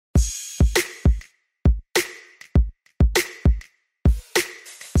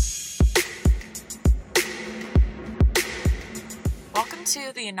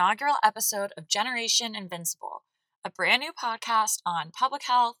to the inaugural episode of Generation Invincible, a brand new podcast on public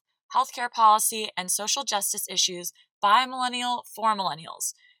health, healthcare policy, and social justice issues by a millennial for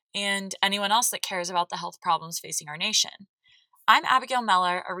millennials, and anyone else that cares about the health problems facing our nation. I'm Abigail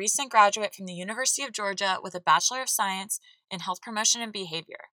Meller, a recent graduate from the University of Georgia with a Bachelor of Science in Health Promotion and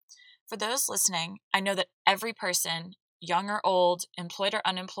Behavior. For those listening, I know that every person, young or old, employed or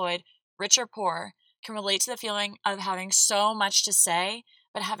unemployed, rich or poor, can relate to the feeling of having so much to say,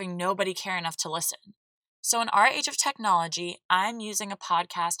 but having nobody care enough to listen. So in our age of technology, I'm using a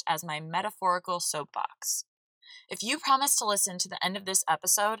podcast as my metaphorical soapbox. If you promise to listen to the end of this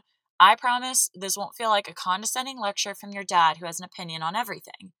episode, I promise this won't feel like a condescending lecture from your dad who has an opinion on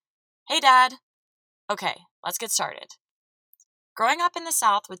everything. Hey, Dad! Okay, let's get started. Growing up in the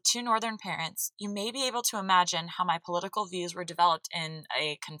South with two Northern parents, you may be able to imagine how my political views were developed in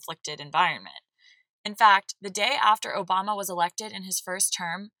a conflicted environment. In fact, the day after Obama was elected in his first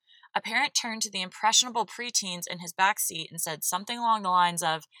term, a parent turned to the impressionable preteens in his backseat and said something along the lines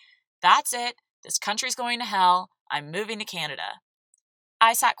of, "That's it, this country's going to hell, I'm moving to Canada."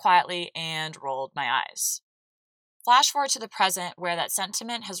 I sat quietly and rolled my eyes. Flash forward to the present, where that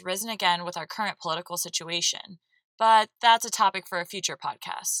sentiment has risen again with our current political situation, but that's a topic for a future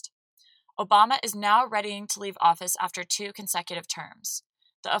podcast. Obama is now readying to leave office after 2 consecutive terms.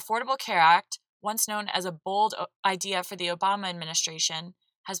 The Affordable Care Act, once known as a bold idea for the Obama administration,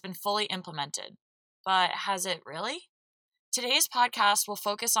 has been fully implemented. But has it really? Today's podcast will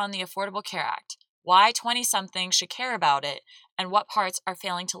focus on the Affordable Care Act, why 20-somethings should care about it, and what parts are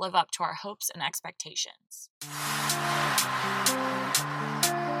failing to live up to our hopes and expectations.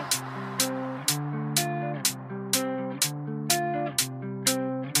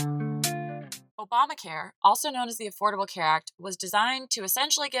 Obamacare, also known as the Affordable Care Act, was designed to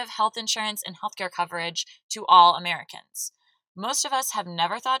essentially give health insurance and healthcare coverage to all Americans. Most of us have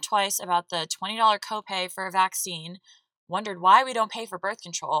never thought twice about the $20 copay for a vaccine, wondered why we don't pay for birth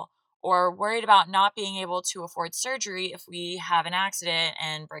control, or worried about not being able to afford surgery if we have an accident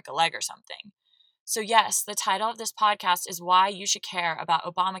and break a leg or something. So yes, the title of this podcast is Why You Should Care About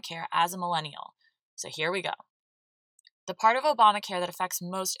Obamacare as a Millennial. So here we go. The part of Obamacare that affects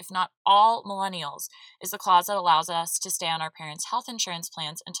most, if not all, millennials is the clause that allows us to stay on our parents' health insurance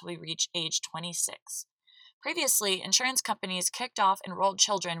plans until we reach age 26. Previously, insurance companies kicked off enrolled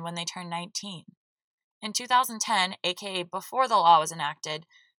children when they turned 19. In 2010, aka before the law was enacted,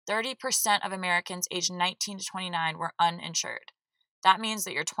 30% of Americans aged 19 to 29 were uninsured. That means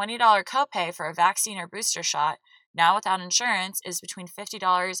that your $20 copay for a vaccine or booster shot, now without insurance, is between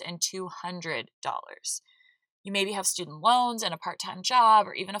 $50 and $200. You maybe have student loans and a part-time job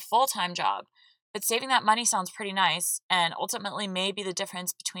or even a full-time job, but saving that money sounds pretty nice and ultimately may be the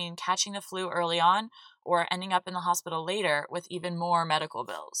difference between catching the flu early on or ending up in the hospital later with even more medical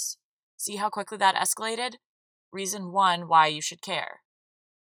bills. See how quickly that escalated? Reason 1 why you should care.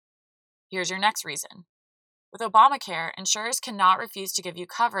 Here's your next reason. With Obamacare, insurers cannot refuse to give you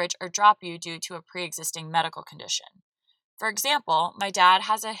coverage or drop you due to a pre-existing medical condition. For example, my dad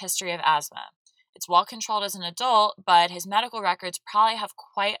has a history of asthma. It's well controlled as an adult, but his medical records probably have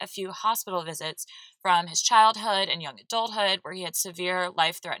quite a few hospital visits from his childhood and young adulthood where he had severe,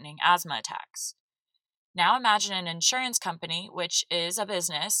 life-threatening asthma attacks. Now imagine an insurance company, which is a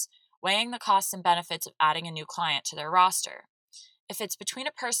business, weighing the costs and benefits of adding a new client to their roster. If it's between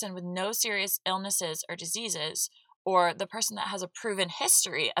a person with no serious illnesses or diseases, or the person that has a proven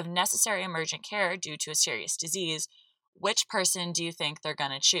history of necessary emergent care due to a serious disease, which person do you think they're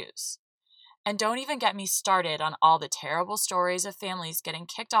going to choose? And don't even get me started on all the terrible stories of families getting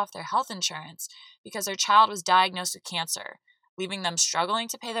kicked off their health insurance because their child was diagnosed with cancer, leaving them struggling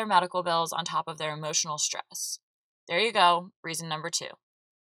to pay their medical bills on top of their emotional stress. There you go, reason number 2.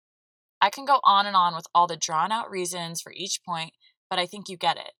 I can go on and on with all the drawn-out reasons for each point, but I think you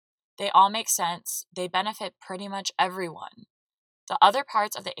get it. They all make sense. They benefit pretty much everyone. The other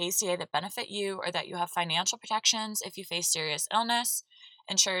parts of the ACA that benefit you are that you have financial protections if you face serious illness,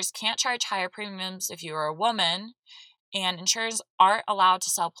 insurers can't charge higher premiums if you are a woman, and insurers aren't allowed to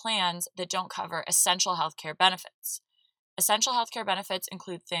sell plans that don't cover essential healthcare benefits. Essential healthcare benefits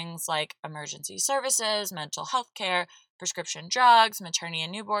include things like emergency services, mental health care, prescription drugs, maternity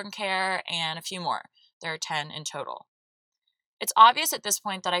and newborn care, and a few more. There are 10 in total. It's obvious at this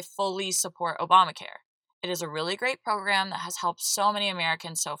point that I fully support Obamacare. It is a really great program that has helped so many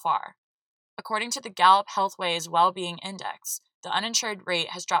Americans so far. According to the Gallup Healthways Wellbeing Index, the uninsured rate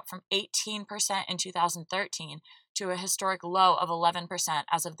has dropped from 18% in 2013 to a historic low of 11%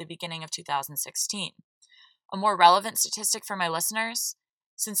 as of the beginning of 2016. A more relevant statistic for my listeners: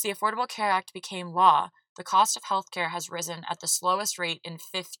 since the Affordable Care Act became law, the cost of healthcare has risen at the slowest rate in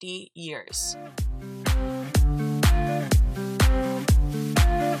 50 years.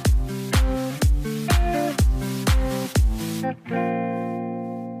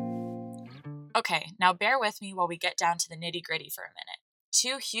 Okay, now bear with me while we get down to the nitty-gritty for a minute.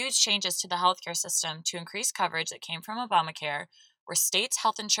 Two huge changes to the healthcare system to increase coverage that came from Obamacare were states'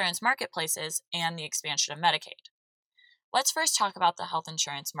 health insurance marketplaces and the expansion of Medicaid. Let's first talk about the health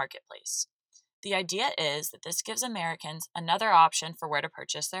insurance marketplace. The idea is that this gives Americans another option for where to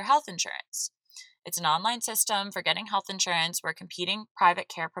purchase their health insurance. It's an online system for getting health insurance where competing private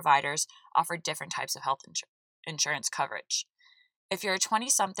care providers offer different types of health insurance coverage. If you're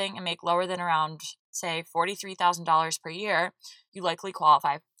 20-something and make lower than around, say, $43,000 per year, you likely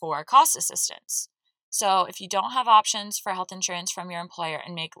qualify for cost assistance. So if you don't have options for health insurance from your employer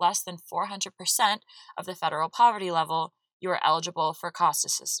and make less than 400% of the federal poverty level, you are eligible for cost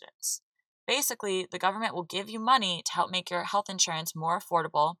assistance. Basically, the government will give you money to help make your health insurance more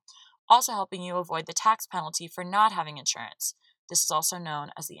affordable, also helping you avoid the tax penalty for not having insurance. This is also known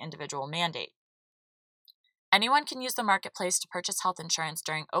as the individual mandate. Anyone can use the marketplace to purchase health insurance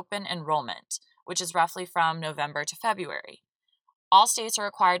during open enrollment, which is roughly from November to February. All states are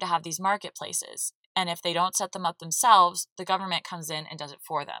required to have these marketplaces, and if they don't set them up themselves, the government comes in and does it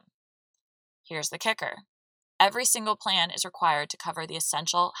for them. Here's the kicker. Every single plan is required to cover the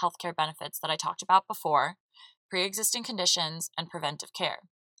essential healthcare benefits that I talked about before, pre-existing conditions, and preventive care.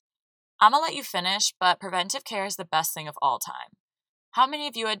 I'm going to let you finish, but preventive care is the best thing of all time. How many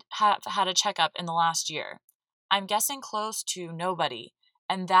of you have had a checkup in the last year? I'm guessing close to nobody,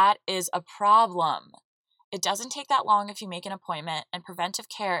 and that is a problem. It doesn't take that long if you make an appointment, and preventive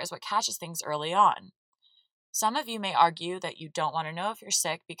care is what catches things early on. Some of you may argue that you don't want to know if you're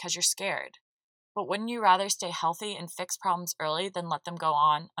sick because you're scared. But wouldn't you rather stay healthy and fix problems early than let them go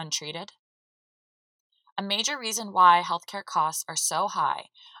on untreated? A major reason why healthcare costs are so high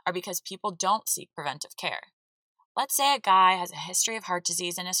are because people don't seek preventive care. Let's say a guy has a history of heart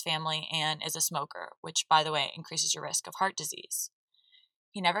disease in his family and is a smoker, which, by the way, increases your risk of heart disease.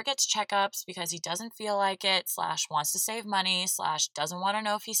 He never gets checkups because he doesn't feel like it, / wants to save money, / doesn't want to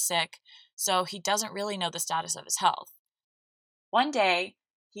know if he's sick, so he doesn't really know the status of his health. One day,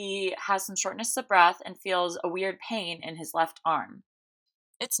 he has some shortness of breath and feels a weird pain in his left arm.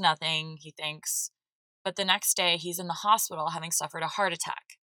 It's nothing, he thinks, but the next day he's in the hospital having suffered a heart attack.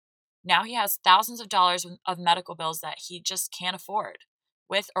 Now he has thousands of dollars of medical bills that he just can't afford,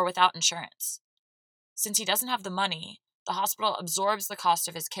 with or without insurance. Since he doesn't have the money, the hospital absorbs the cost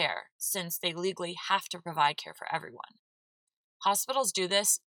of his care, since they legally have to provide care for everyone. Hospitals do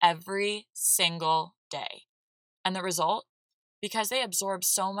this every single day. And the result? Because they absorb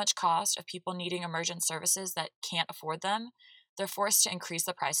so much cost of people needing emergent services that can't afford them, they're forced to increase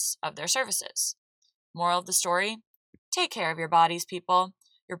the price of their services. Moral of the story? Take care of your bodies, people.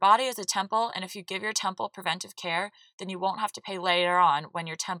 Your body is a temple, and if you give your temple preventive care, then you won't have to pay later on when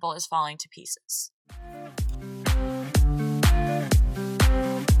your temple is falling to pieces.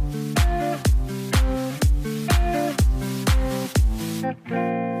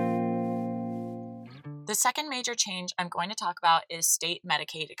 The second major change I'm going to talk about is state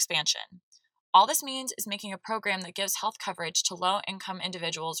Medicaid expansion. All this means is making a program that gives health coverage to low-income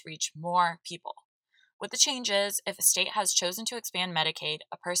individuals reach more people. What the change is, if a state has chosen to expand Medicaid,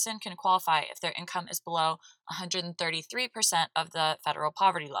 a person can qualify if their income is below 133% of the federal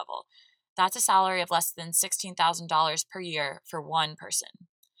poverty level. That's a salary of less than $16,000 per year for one person.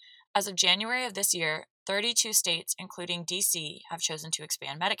 As of January of this year, 32 states, including D.C., have chosen to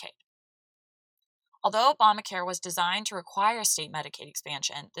expand Medicaid. Although Obamacare was designed to require state Medicaid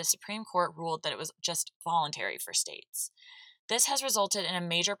expansion, the Supreme Court ruled that it was just voluntary for states. This has resulted in a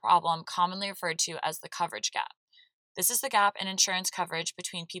major problem commonly referred to as the coverage gap. This is the gap in insurance coverage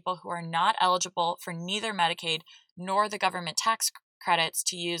between people who are not eligible for neither Medicaid nor the government tax credits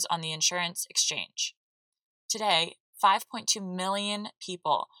to use on the insurance exchange. Today, 5.2 million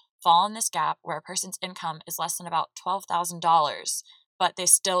people fall in this gap where a person's income is less than about $12,000, but they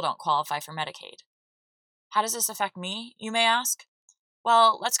still don't qualify for Medicaid. How does this affect me, you may ask?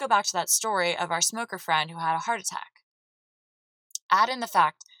 Well, let's go back to that story of our smoker friend who had a heart attack. Add in the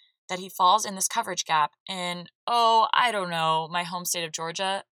fact that he falls in this coverage gap in, my home state of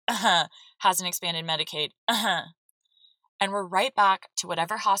Georgia has an expanded Medicaid. And we're right back to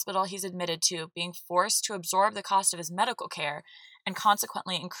whatever hospital he's admitted to being forced to absorb the cost of his medical care and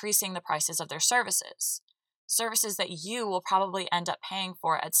consequently increasing the prices of their services. Services that you will probably end up paying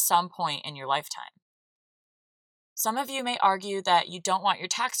for at some point in your lifetime. Some of you may argue that you don't want your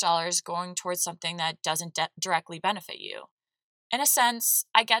tax dollars going towards something that doesn't directly benefit you. In a sense,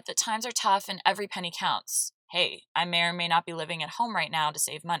 I get that times are tough and every penny counts. Hey, I may or may not be living at home right now to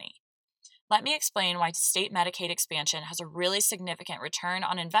save money. Let me explain why state Medicaid expansion has a really significant return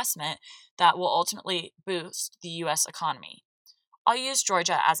on investment that will ultimately boost the U.S. economy. I'll use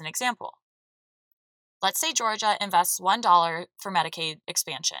Georgia as an example. Let's say Georgia invests $1 for Medicaid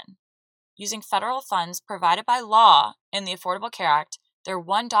expansion. Using federal funds provided by law in the Affordable Care Act, their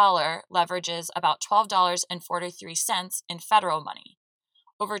 $1 leverages about $12.43 in federal money.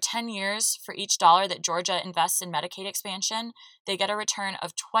 Over 10 years, for each dollar that Georgia invests in Medicaid expansion, they get a return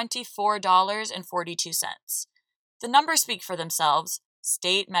of $24.42. The numbers speak for themselves.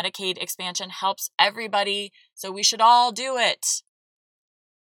 State Medicaid expansion helps everybody, so we should all do it.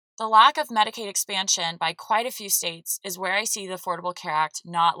 The lack of Medicaid expansion by quite a few states is where I see the Affordable Care Act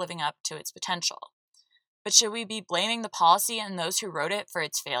not living up to its potential. But should we be blaming the policy and those who wrote it for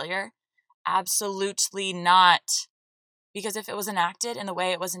its failure? Absolutely not. Because if it was enacted in the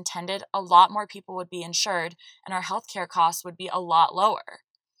way it was intended, a lot more people would be insured and our healthcare costs would be a lot lower.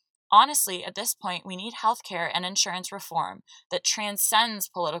 Honestly, at this point, we need healthcare and insurance reform that transcends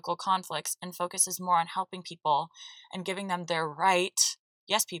political conflicts and focuses more on helping people and giving them their right.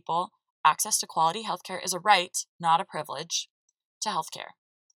 Yes, people, access to quality healthcare is a right, not a privilege, to healthcare.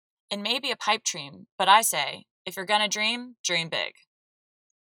 It may be a pipe dream, but I say, if you're gonna dream, dream big.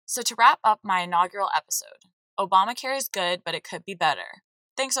 So to wrap up my inaugural episode, Obamacare is good, but it could be better.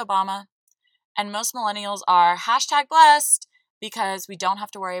 Thanks, Obama. And most millennials are #blessed because we don't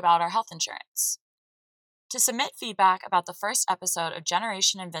have to worry about our health insurance. To submit feedback about the first episode of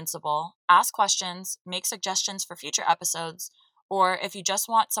Generation Invincible, ask questions, make suggestions for future episodes, or if you just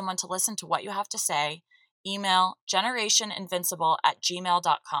want someone to listen to what you have to say, email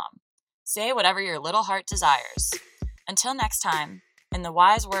generationinvincible@gmail.com. Say whatever your little heart desires. Until next time, in the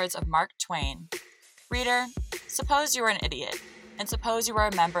wise words of Mark Twain, reader, suppose you were an idiot, and suppose you were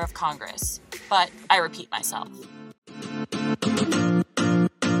a member of Congress, but I repeat myself.